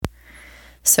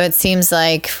So it seems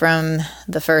like from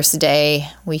the first day,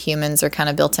 we humans are kind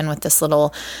of built in with this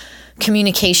little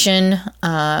communication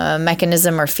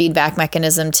mechanism or feedback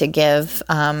mechanism to give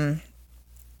tons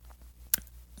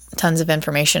of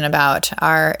information about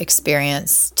our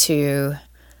experience to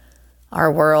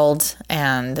our world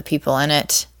and the people in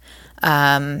it.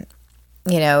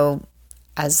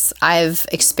 As I've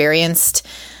experienced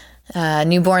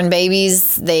newborn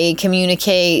babies, they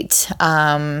communicate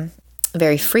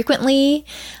very frequently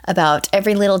about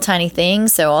every little tiny thing.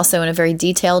 So also in a very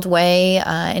detailed way,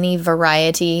 any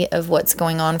variety of what's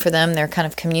going on for them, they're kind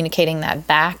of communicating that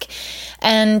back.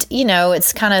 And,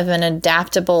 it's kind of an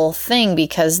adaptable thing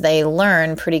because they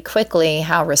learn pretty quickly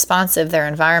how responsive their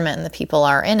environment and the people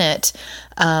are in it,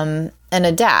 and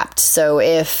adapt. So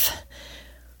if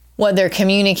what they're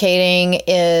communicating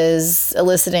is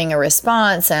eliciting a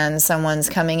response and someone's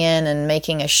coming in and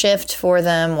making a shift for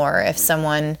them, or if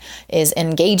someone is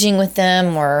engaging with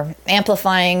them or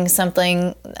amplifying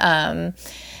something,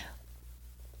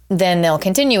 then they'll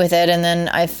continue with it. And then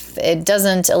if it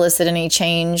doesn't elicit any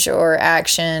change or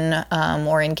action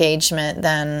or engagement,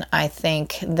 then I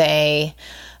think they,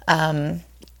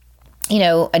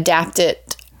 adapt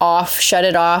it off, shut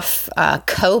it off,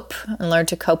 cope and learn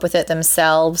to cope with it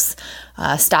themselves,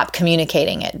 stop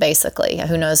communicating it, basically.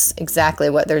 Who knows exactly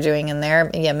what they're doing in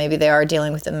there? Yeah, maybe they are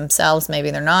dealing with it themselves,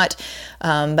 maybe they're not,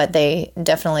 but they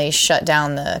definitely shut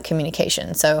down the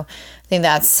communication. So I think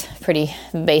that's pretty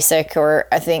basic, or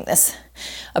I think that's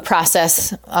a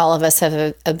process all of us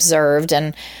have observed.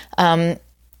 And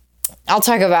I'll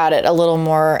talk about it a little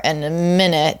more in a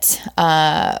minute,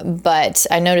 but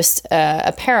I noticed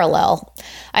a parallel.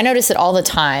 I notice it all the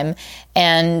time,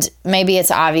 and maybe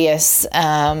it's obvious,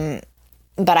 but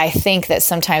I think that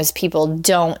sometimes people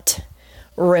don't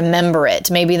remember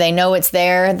it. Maybe they know it's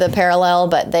there, the parallel,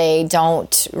 but they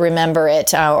don't remember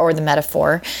it or the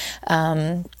metaphor.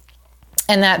 And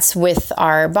that's with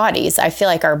our bodies. I feel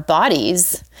like our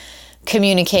bodies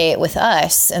communicate with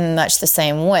us in much the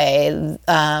same way,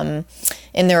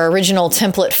 in their original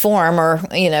template form, or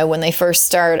when they first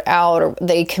start out, or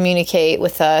they communicate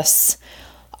with us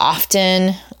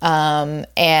often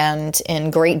and in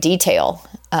great detail,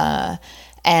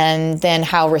 and then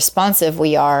how responsive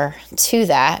we are to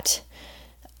that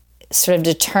sort of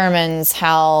determines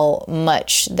how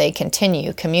much they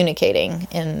continue communicating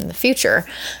in the future.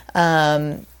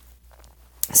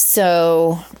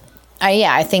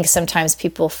 I think sometimes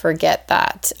people forget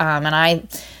that. And I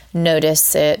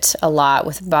notice it a lot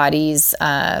with bodies.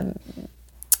 So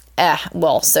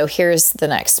here's the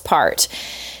next part.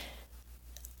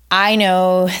 I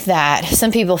know that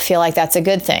some people feel like that's a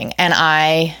good thing. And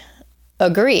I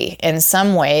agree in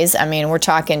some ways. I mean, we're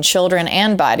talking children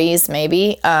and bodies,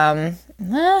 maybe. That's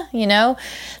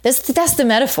the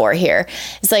metaphor here.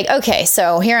 It's like, okay,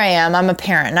 so here I am, I'm a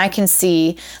parent, and I can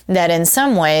see that in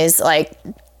some ways, like,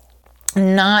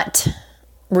 not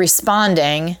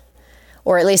responding,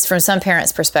 or at least from some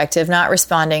parents' perspective, not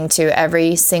responding to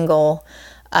every single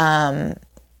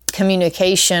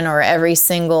communication or every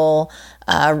single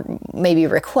maybe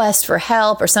request for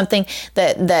help or something,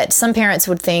 that some parents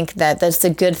would think that that's a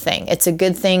good thing. It's a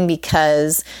good thing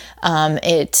because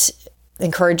it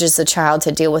encourages the child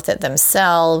to deal with it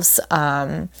themselves.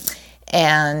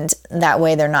 And that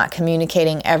way they're not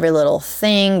communicating every little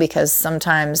thing, because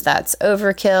sometimes that's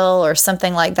overkill or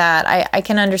something like that. I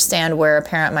can understand where a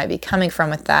parent might be coming from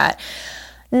with that.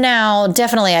 Now,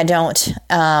 definitely I don't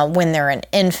when they're an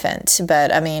infant,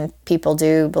 but I mean, people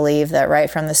do believe that right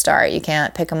from the start, you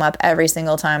can't pick them up every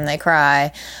single time they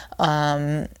cry,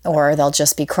 or they'll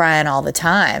just be crying all the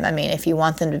time. I mean, if you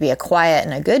want them to be a quiet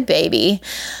and a good baby,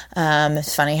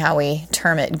 it's funny how we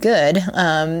term it good,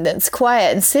 that's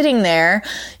quiet and sitting there,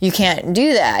 you can't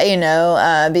do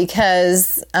that,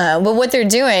 because but what they're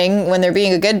doing when they're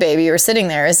being a good baby or sitting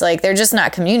there is like they're just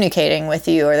not communicating with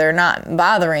you, or they're not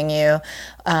bothering you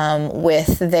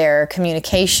with their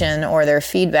communication or their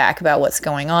feedback about what's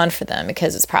going on for them,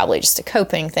 because it's probably just a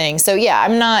coping thing. So yeah,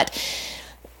 I'm not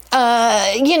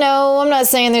I'm not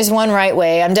saying there's one right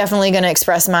way. I'm definitely going to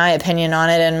express my opinion on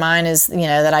it, and mine is,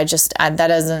 that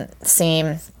doesn't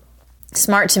seem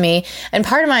smart to me. And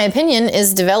part of my opinion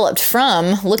is developed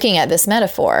from looking at this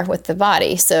metaphor with the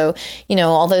body. So,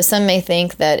 although some may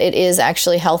think that it is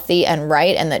actually healthy and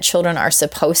right, and that children are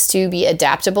supposed to be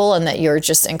adaptable, and that you're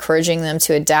just encouraging them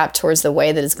to adapt towards the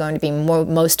way that is going to be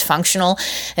most functional,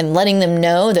 and letting them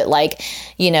know that,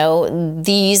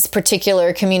 these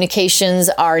particular communications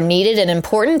are needed and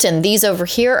important, and these over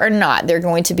here are not. They're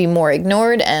going to be more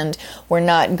ignored, and we're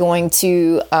not going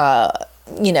to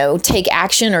take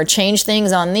action or change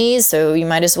things on these. So you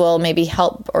might as well maybe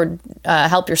help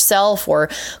yourself or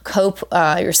cope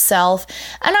yourself.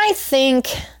 And I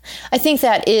think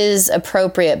that is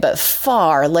appropriate, but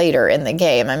far later in the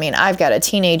game. I mean, I've got a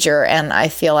teenager, and I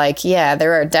feel like,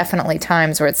 there are definitely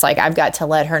times where it's like I've got to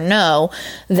let her know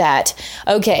that,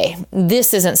 okay,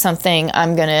 this isn't something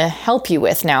I'm going to help you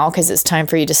with now because it's time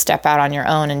for you to step out on your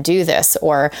own and do this,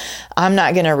 or I'm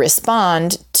not going to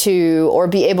respond to or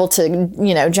be able to,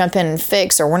 jump in and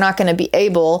fix, or we're not going to be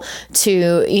able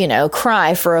to,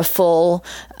 cry for a full,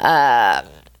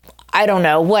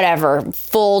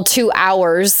 full 2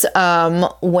 hours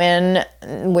when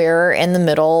we're in the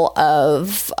middle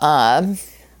of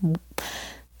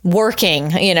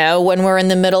working, when we're in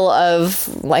the middle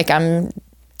of, like, I'm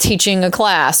teaching a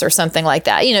class or something like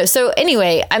that, So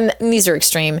anyway, these are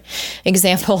extreme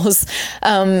examples.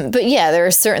 But there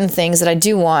are certain things that I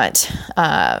do want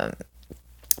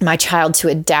my child to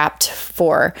adapt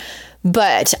for.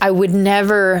 But I would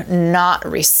never not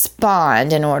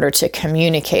respond in order to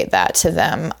communicate that to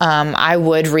them. I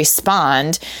would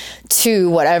respond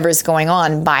to whatever's going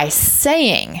on by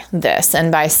saying this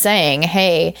and by saying,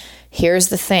 hey, here's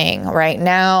the thing right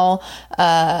now,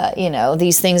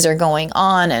 these things are going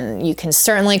on and you can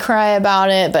certainly cry about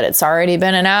it, but it's already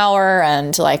been an hour.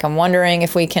 And I'm wondering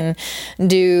if we can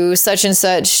do such and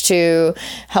such to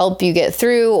help you get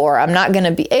through, or I'm not going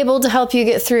to be able to help you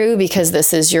get through because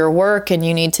this is your work and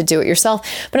you need to do it yourself.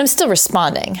 But I'm still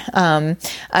responding. I'm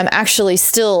actually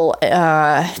still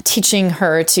teaching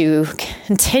her to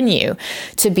continue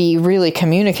to be really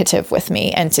communicative with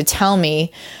me and to tell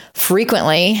me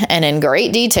frequently and in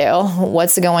great detail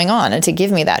what's going on and to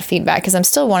give me that feedback, because I'm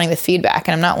still wanting the feedback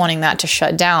and I'm not wanting that to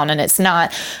shut down. And it's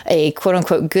not a quote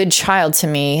unquote good child to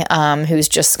me who's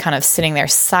just kind of sitting there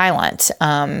silent.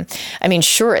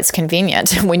 Sure, it's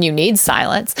convenient when you need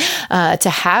silence to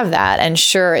have that. And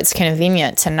sure, it's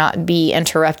convenient to not be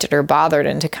interrupted or bothered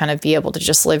and to kind of be able to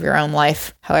just live your own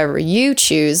life however you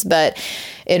choose. But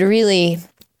it really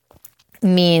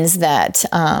means that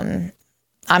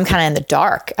I'm kind of in the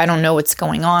dark. I don't know what's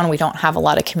going on. We don't have a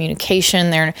lot of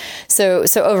communication there. So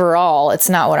overall, it's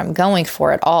not what I'm going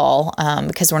for at all,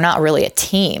 because we're not really a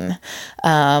team.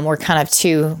 We're kind of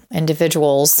two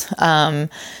individuals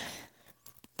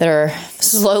that are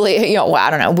slowly,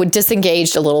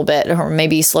 disengaged a little bit, or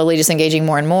maybe slowly disengaging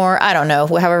more and more. I don't know,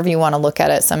 however you want to look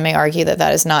at it. Some may argue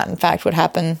that is not, in fact, what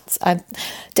happens. I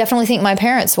definitely think my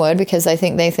parents would, because they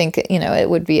think, it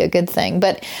would be a good thing.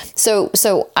 But so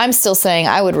I'm still saying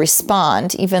I would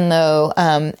respond, even though,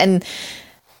 and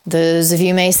those of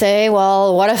you may say,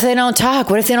 well, what if they don't talk?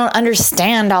 What if they don't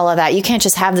understand all of that? You can't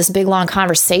just have this big, long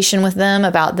conversation with them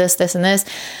about this, and this.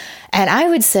 And I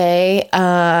would say,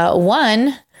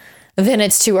 one, then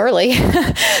it's too early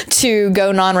to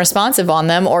go non-responsive on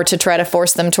them or to try to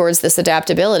force them towards this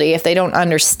adaptability. If they don't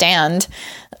understand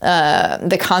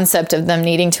the concept of them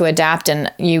needing to adapt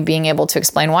and you being able to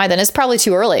explain why, then it's probably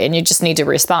too early and you just need to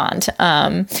respond,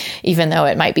 even though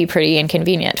it might be pretty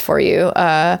inconvenient for you.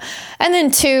 And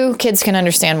then two, kids can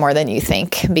understand more than you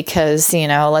think, because,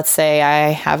 let's say I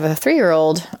have a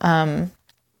 3-year-old,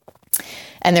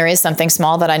 and there is something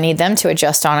small that I need them to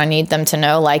adjust on. I need them to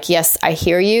know, yes, I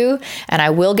hear you and I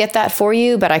will get that for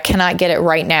you, but I cannot get it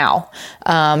right now.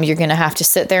 You're going to have to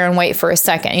sit there and wait for a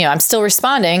second. I'm still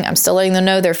responding. I'm still letting them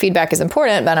know their feedback is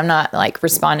important, but I'm not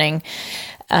responding,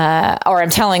 or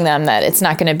I'm telling them that it's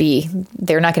not going to be,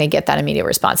 they're not going to get that immediate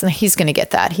response. And he's going to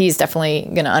get that. He's definitely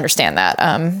going to understand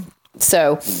that.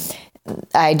 So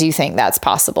I do think that's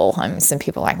possible. Some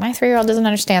people are like, my 3-year-old doesn't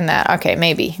understand that. Okay,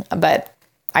 maybe, but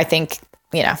I think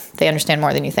they understand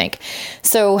more than you think.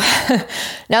 So now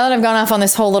that I've gone off on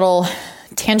this whole little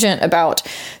tangent about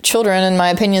children and my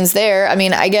opinions there,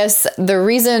 I guess the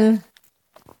reason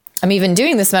I'm even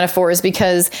doing this metaphor is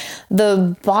because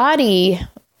the body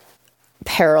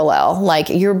parallel,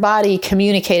 your body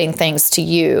communicating things to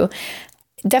you,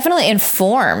 definitely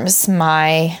informs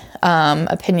my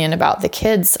opinion about the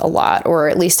kids a lot, or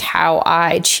at least how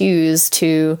I choose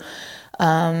to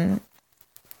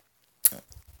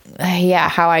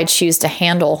how I choose to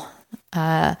handle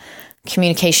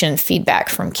communication feedback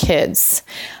from kids,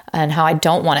 and how I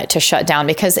don't want it to shut down.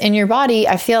 Because in your body,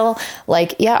 I feel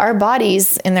our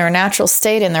bodies in their natural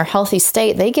state, in their healthy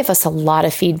state, they give us a lot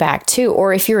of feedback too.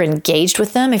 Or if you're engaged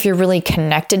with them, if you're really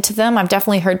connected to them, I've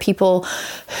definitely heard people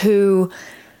who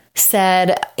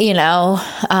said,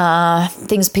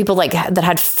 things people like that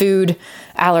had food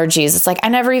allergies. It's like, I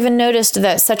never even noticed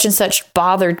that such and such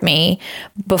bothered me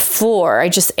before. I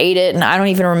just ate it and I don't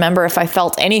even remember if I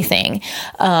felt anything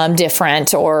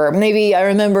different, or maybe I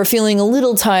remember feeling a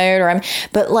little tired,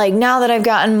 but like now that I've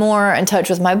gotten more in touch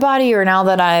with my body, or now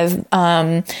that I've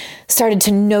started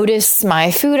to notice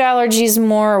my food allergies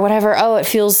more or whatever, oh, it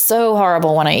feels so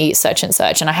horrible when I eat such and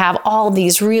such. And I have all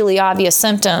these really obvious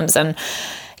symptoms. And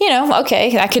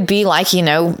okay, that could be like,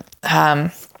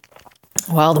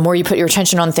 well, the more you put your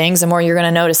attention on things, the more you're going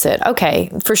to notice it.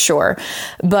 Okay, for sure.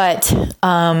 But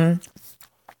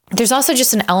there's also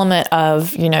just an element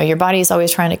of, your body is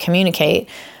always trying to communicate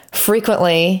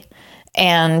frequently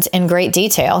and in great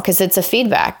detail, because it's a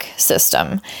feedback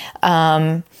system.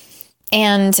 And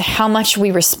how much we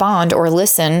respond or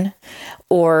listen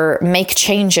or make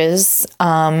changes,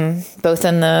 both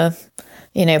in the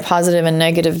positive and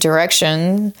negative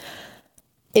direction,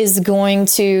 is going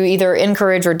to either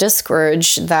encourage or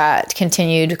discourage that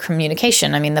continued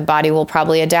communication. I mean, the body will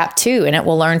probably adapt too, and it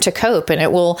will learn to cope, and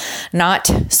it will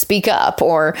not speak up,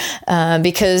 or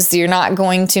because you're not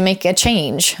going to make a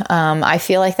change. I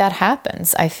feel like that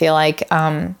happens. I feel like,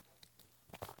 the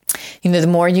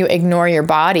more you ignore your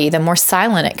body, the more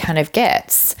silent it kind of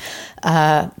gets.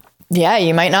 You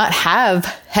might not have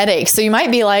headaches. So you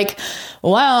might be like,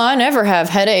 well, I never have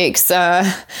headaches. And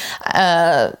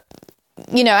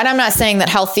I'm not saying that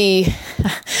healthy,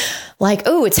 like,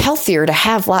 oh, it's healthier to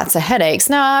have lots of headaches.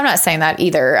 No, I'm not saying that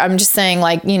either. I'm just saying,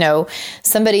 like,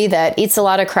 somebody that eats a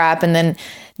lot of crap and then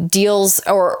deals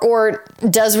or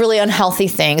does really unhealthy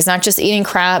things, not just eating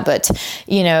crap, but,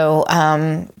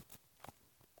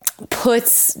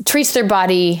 treats their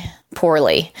body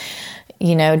poorly,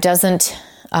 doesn't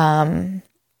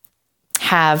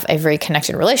have a very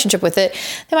connected relationship with it.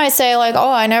 They might say like,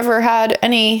 oh, I never had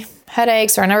any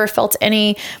headaches, or I never felt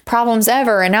any problems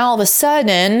ever. And now all of a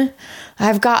sudden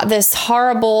I've got this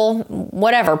horrible,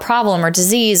 whatever problem or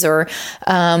disease, or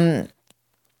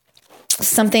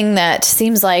something that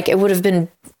seems like it would have been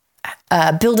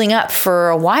building up for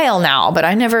a while now, but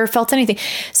I never felt anything.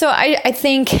 So I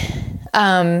think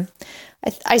I've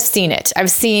seen it.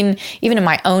 I've seen even in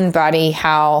my own body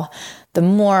how the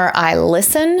more I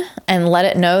listen and let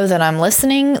it know that I'm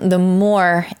listening, the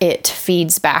more it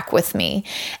feeds back with me.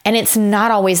 And it's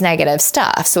not always negative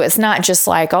stuff. So it's not just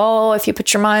like, oh, if you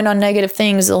put your mind on negative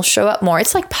things, they'll show up more.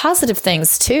 It's like positive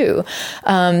things too.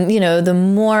 The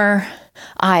more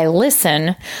I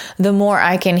listen, the more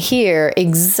I can hear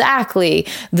exactly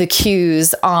the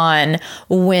cues on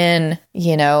when,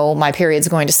 my period's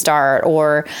going to start,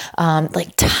 or like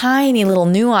tiny little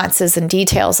nuances and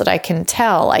details that I can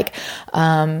tell. Like,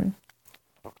 I'm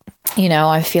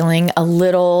feeling a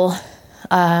little,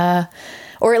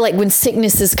 or like when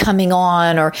sickness is coming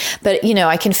on, but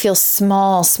I can feel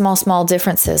small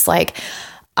differences. Like,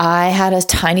 I had a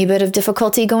tiny bit of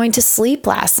difficulty going to sleep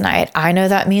last night. I know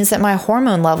that means that my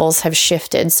hormone levels have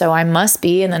shifted, so I must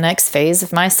be in the next phase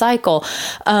of my cycle.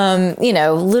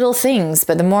 Little things,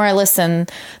 but the more I listen,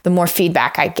 the more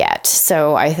feedback I get.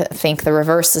 So I think the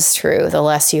reverse is true. The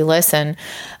less you listen,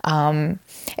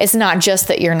 it's not just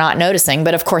that you're not noticing,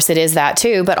 but of course it is that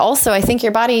too. But also I think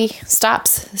your body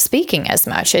stops speaking as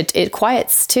much. It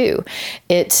quiets too.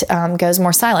 It goes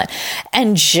more silent.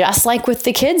 And just like with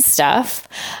the kids stuff,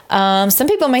 some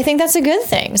people may think that's a good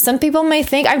thing. Some people may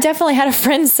think, I've definitely had a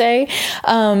friend say,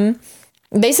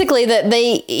 basically that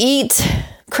they eat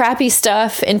crappy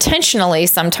stuff intentionally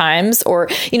sometimes, or,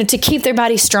 to keep their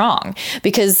body strong,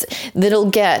 because it'll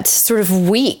get sort of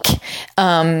weak,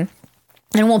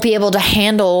 and won't be able to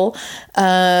handle,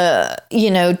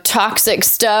 toxic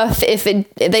stuff if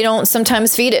they don't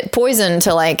sometimes feed it poison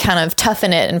to like kind of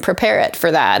toughen it and prepare it for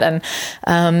that. And,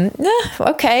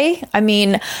 okay. I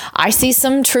mean, I see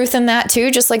some truth in that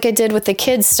too, just like I did with the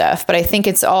kids stuff, but I think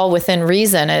it's all within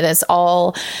reason. And it's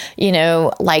all,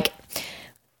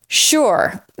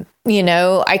 sure,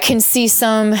 I can see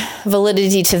some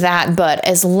validity to that, but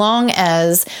as long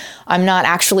as I'm not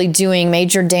actually doing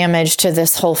major damage to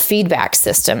this whole feedback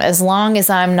system, as long as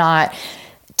I'm not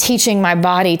teaching my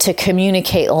body to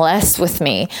communicate less with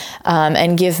me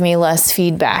and give me less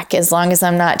feedback, as long as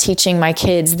I'm not teaching my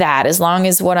kids that, as long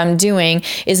as what I'm doing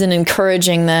isn't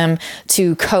encouraging them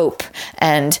to cope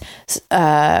and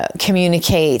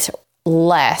communicate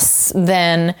less,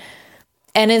 then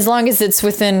And as long as it's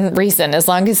within reason, as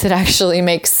long as it actually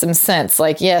makes some sense,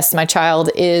 like, yes, my child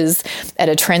is at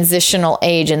a transitional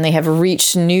age and they have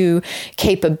reached new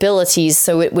capabilities.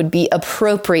 So it would be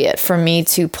appropriate for me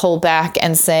to pull back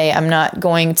and say, I'm not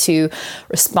going to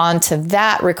respond to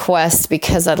that request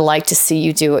because I'd like to see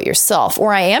you do it yourself.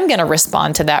 Or I am going to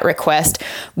respond to that request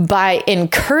by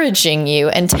encouraging you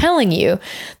and telling you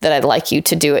that I'd like you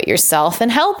to do it yourself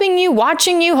and helping you,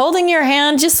 watching you, holding your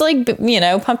hand, just like,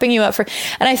 pumping you up for.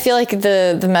 And I feel like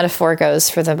the metaphor goes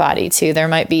for the body too. There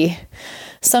might be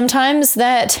sometimes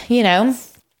that, eating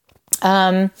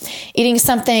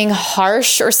something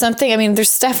harsh or something. I mean,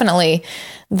 there's definitely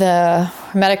the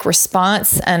hormetic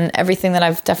response and everything that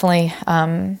I've definitely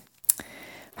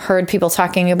heard people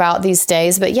talking about these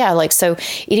days. But yeah, like, so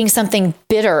eating something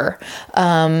bitter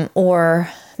or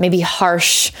maybe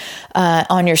harsh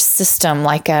on your system,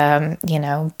 like,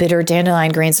 bitter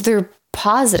dandelion greens, they're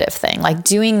positive thing, like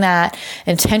doing that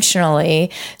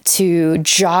intentionally to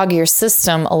jog your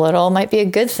system a little might be a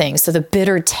good thing. So the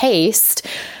bitter taste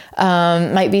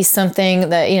might be something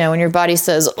that, when your body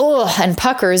says, oh, and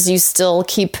puckers, you still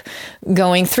keep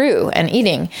going through and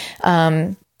eating.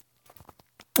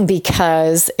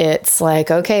 Because it's like,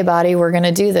 okay, body, we're going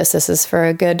to do this. This is for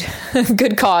a good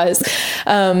cause.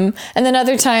 And then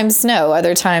other times, no.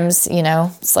 Other times,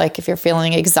 it's like if you're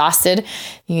feeling exhausted,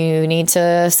 you need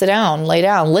to sit down, lay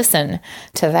down, listen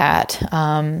to that,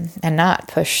 and not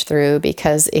push through.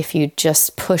 Because if you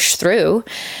just push through,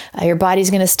 your body's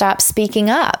going to stop speaking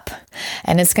up.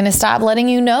 And it's going to stop letting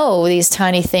you know these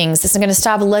tiny things. It's going to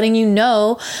stop letting you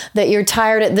know that you're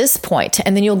tired at this point,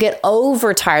 and then you'll get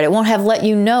overtired. It won't have let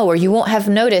you know, or you won't have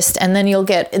noticed, and then you'll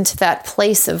get into that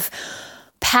place of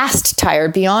past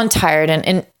tired, beyond tired,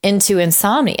 and into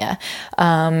insomnia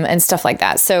and stuff like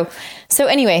that. So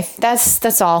anyway,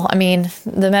 that's all. I mean,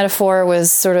 the metaphor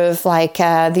was sort of like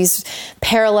these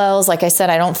parallels. Like I said,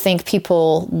 I don't think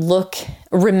people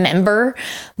remember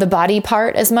the body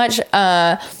part as much.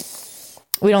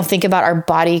 We don't think about our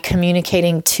body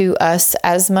communicating to us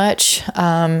as much.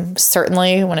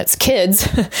 Certainly when it's kids,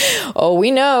 we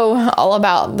know all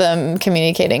about them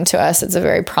communicating to us. It's a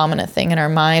very prominent thing in our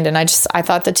mind. And I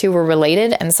thought the two were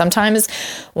related. And sometimes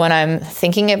when I'm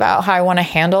thinking about how I want to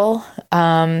handle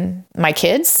my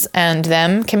kids and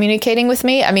them communicating with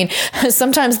me, I mean,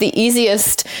 sometimes the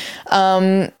easiest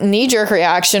knee-jerk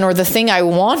reaction or the thing I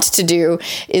want to do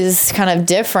is kind of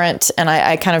different. And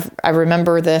I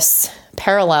remember this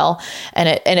parallel, and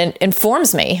it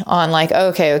informs me on like,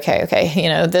 okay.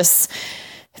 This,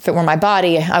 if it were my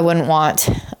body, I wouldn't want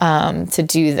to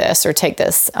do this or take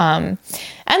this. And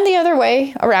the other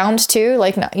way around too,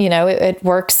 like, it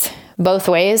works both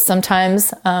ways.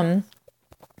 Sometimes,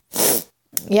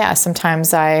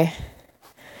 sometimes I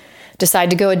decide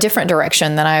to go a different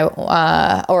direction than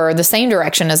or the same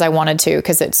direction as I wanted to,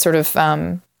 because it's sort of,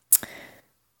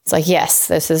 it's like, yes,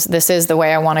 this is the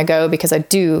way I want to go, because I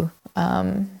do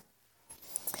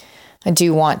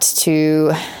want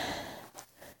to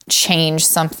change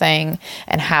something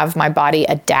and have my body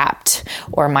adapt,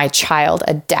 or my child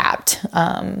adapt,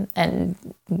 and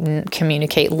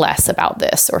communicate less about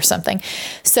this or something.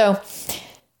 So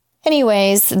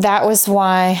anyways, that was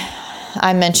why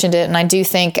I mentioned it. And I do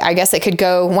think, I guess it could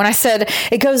go, when I said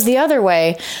it goes the other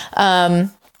way, I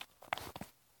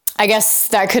guess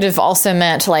that could have also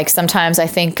meant, like, sometimes I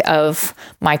think of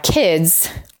my kids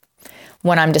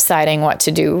when I'm deciding what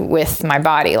to do with my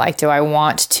body. Like, do I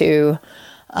want to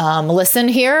listen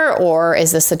here, or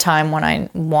is this a time when I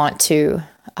want to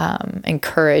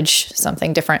encourage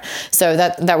something different? So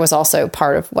that was also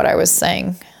part of what I was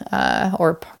saying,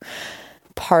 or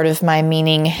part of my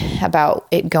meaning about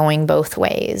it going both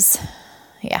ways.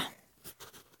 Yeah.